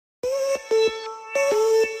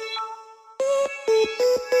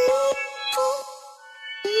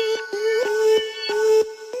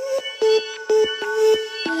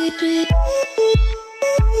So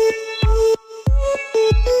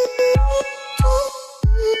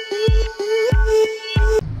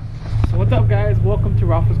what's up guys, welcome to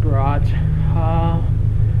Rafas Garage.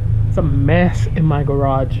 It's a mess in my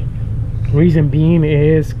garage. Reason being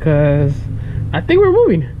is because I think we're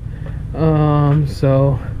moving.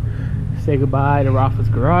 So say goodbye to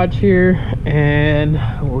Rafas Garage here, and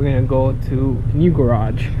we're gonna go to a new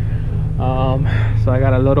garage. So I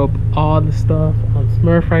gotta load up all the stuff on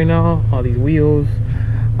Smurf right now, all these wheels,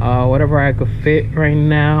 whatever I could fit right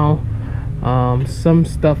now. Some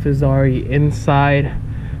stuff is already inside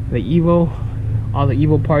the Evo. All the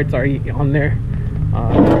Evo parts are on there.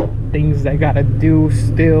 Things I gotta do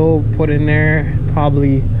still put in there,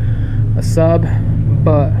 probably a sub,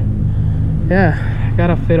 but yeah, I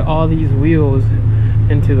gotta fit all these wheels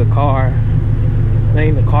into the car,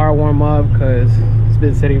 letting the car warm up because it's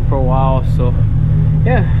been sitting for a while. So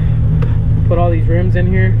yeah, put all these rims in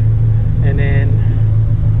here and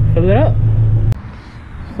then fill it up.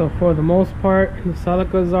 So for the most part, the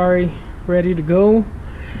Celica is already ready to go.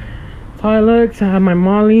 Hilux, I have my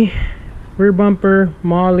Molly, rear bumper,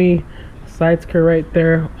 Molly, side skirt right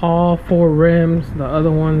there, all 4 rims, the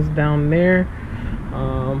other ones down there,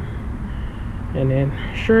 and then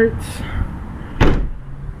shirts,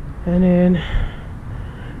 and then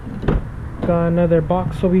got another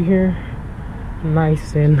box over here,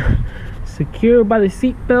 nice and secure by the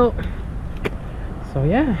seat belt. So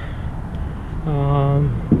yeah,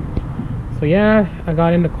 I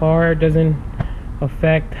got in the car. It doesn't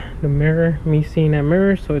affect the mirror, me seeing that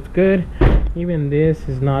mirror, so it's good. Even this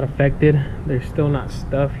is not affected. There's still not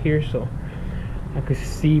stuff here, so I could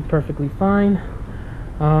see perfectly fine.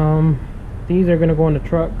 These are gonna go in the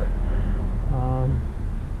truck,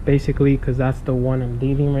 basically because that's the one I'm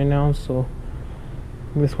leaving right now, so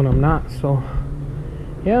this one I'm not. So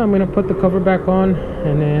yeah, I'm gonna put the cover back on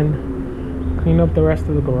and then clean up the rest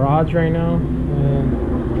of the garage right now, and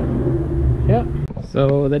yeah.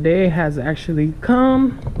 So the day has actually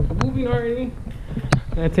come. We're moving already.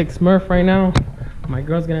 I'm gonna take Smurf right now. My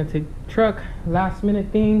girl's gonna take truck, last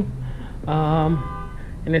minute thing.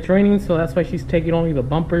 And it's raining, so that's why she's taking only the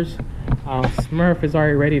bumpers. Smurf is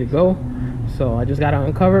already ready to go, so I just gotta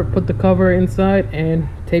uncover it, put the cover inside, and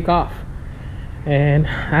take off. And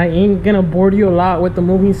I ain't gonna bore you a lot with the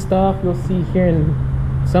moving stuff. You'll see here and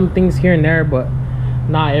some things here and there, but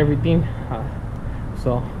not everything.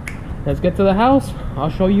 So let's get to the house. I'll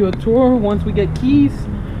show you a tour once we get keys.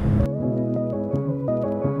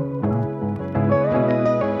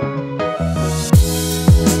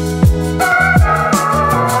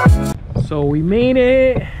 So we made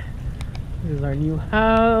it. This is our new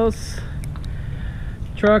house.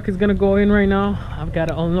 Truck is gonna go in right now. I've got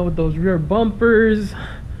to unload those rear bumpers.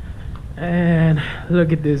 And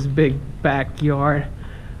look at this big backyard.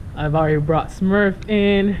 I've already brought Smurf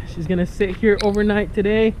in. She's gonna sit here overnight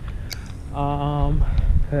today,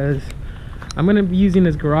 because I'm gonna be using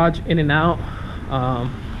this garage in and out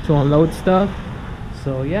to unload stuff.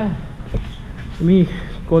 So yeah, let me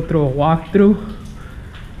go through a walkthrough.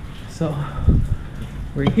 So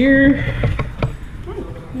we're here.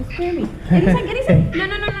 You scare me. Get inside, get inside.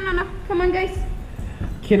 No. Come on, guys.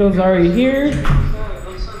 Kiddo's already here.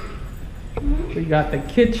 We got the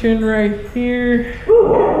kitchen right here.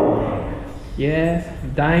 Yes,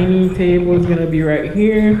 dining table is gonna be right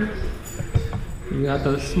here. You got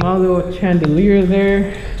the small little chandelier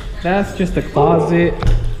there. That's just a closet.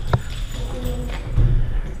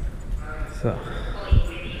 So,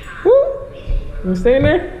 woo! You stay in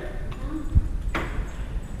there?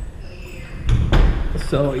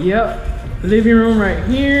 So, yep, living room right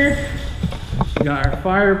here. We got our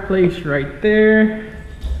fireplace right there.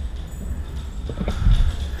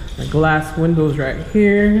 The glass windows right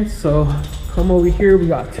here. So, come over here. We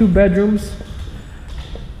got 2 bedrooms.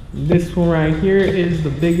 This one right here is the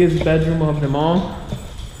biggest bedroom of them all.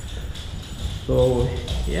 So,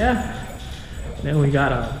 yeah. Then we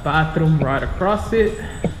got a bathroom right across it.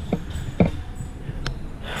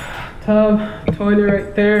 Tub, toilet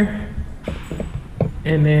right there.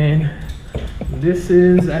 And then this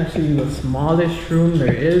is actually the smallest room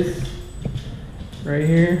there is right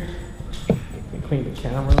here. Clean the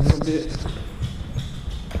camera a little bit.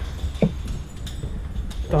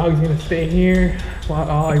 Dog's gonna stay here while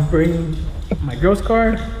I bring my girl's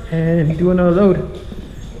car and do another load.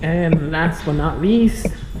 And last but not least,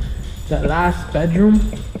 the last bedroom.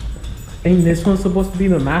 I think this one's supposed to be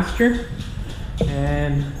the master.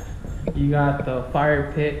 And you got the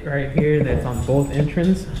fire pit right here that's on both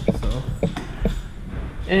entrances. So,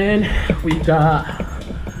 and we got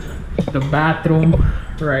the bathroom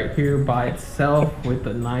right here by itself with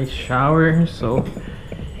a nice shower. So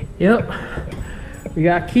Yep, we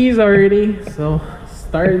got keys already, so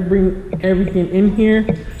started bring everything in here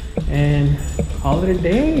and call it a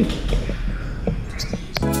day.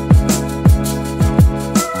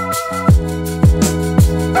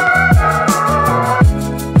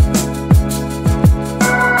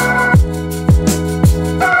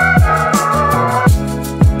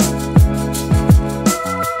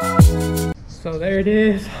 So there it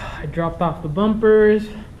is. I dropped off the bumpers,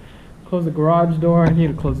 closed the garage door. I need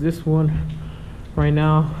to close this one right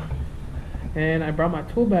now. And I brought my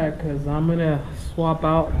tool bag because I'm gonna swap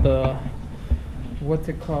out the, what's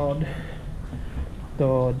it called,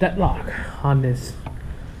 the deadlock on this.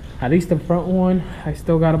 At least the front one. I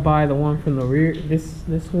still gotta buy the one from the rear, this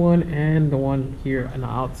one, and the one here on the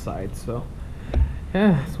outside. So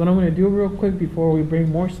yeah, that's what I'm gonna do real quick before we bring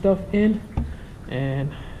more stuff in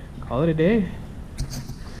and call it a day.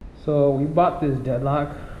 So we bought this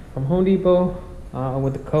deadlock from Home Depot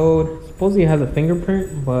with the code. Supposedly it has a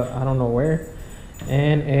fingerprint, but I don't know where.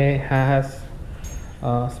 And it has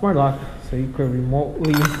smart lock, so you could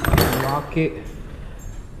remotely lock it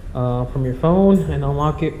from your phone and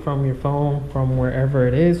unlock it from your phone from wherever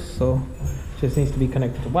it is. So it just needs to be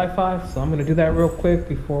connected to Wi-Fi. So I'm gonna do that real quick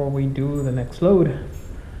before we do the next load.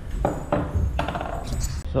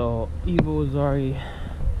 So Evo is already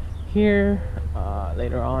here.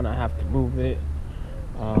 Later on I have to move it.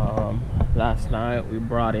 Last night we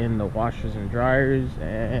brought in the washers and dryers,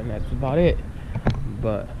 and that's about it.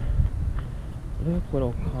 But look what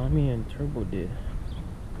Okami and Turbo did.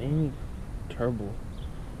 Mainly Turbo.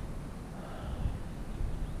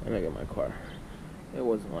 Let me get my car. It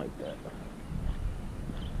wasn't like that.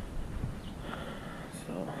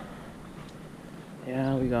 So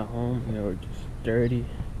yeah, we got home. They were just dirty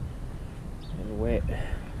and wet.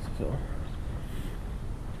 So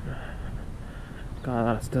got a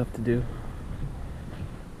lot of stuff to do.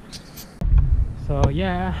 So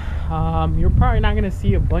yeah, you're probably not gonna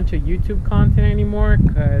see a bunch of YouTube content anymore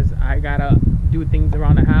because I gotta do things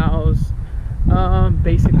around the house.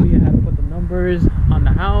 Basically I had to put the numbers on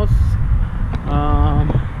the house.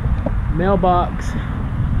 Mailbox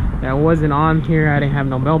that wasn't on here, I didn't have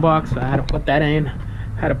no mailbox, so I had to put that in.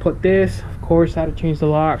 Had to put this, of course, I had to change the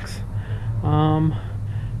locks.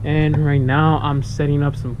 And right now I'm setting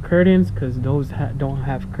up some curtains because those don't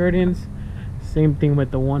have curtains. Same thing with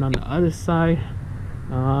the one on the other side.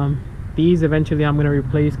 These eventually I'm gonna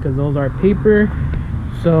replace because those are paper.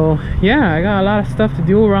 So yeah, I got a lot of stuff to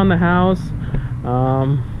do around the house.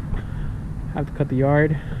 Have to cut the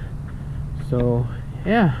yard. So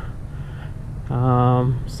yeah,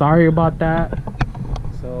 sorry about that.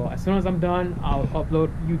 So as soon as I'm done, I'll upload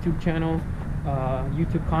YouTube channel,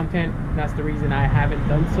 YouTube content. That's the reason I haven't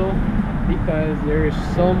done so, because there is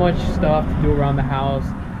so much stuff to do around the house.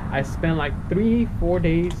 I spent like 3-4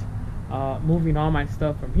 days moving all my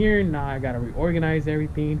stuff from here. Now I gotta reorganize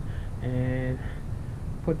everything and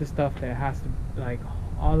put the stuff that has to, like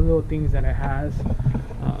all the little things that it has,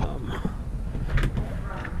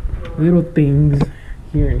 little things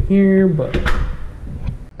here and here. But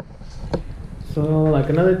so like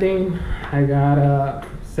another thing, I gotta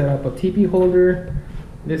set up a TP holder.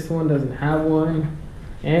 This one doesn't have one.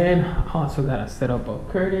 And also gotta set up a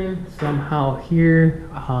curtain somehow here.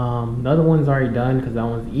 The other one's already done because that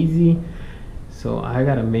one's easy. So I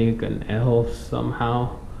gotta make an L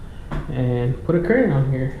somehow and put a curtain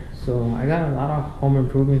on here. So I got a lot of home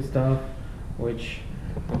improvement stuff, which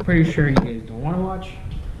I'm pretty sure you guys don't want to watch.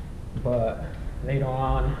 But later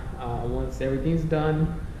on, once everything's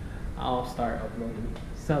done, I'll start uploading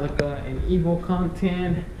Celica and Evo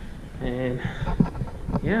content. And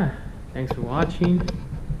yeah, thanks for watching.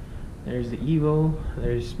 There's the Evo,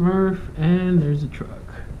 there's Smurf, and there's the truck.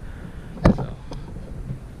 So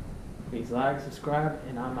please like, subscribe,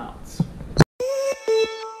 and I'm out.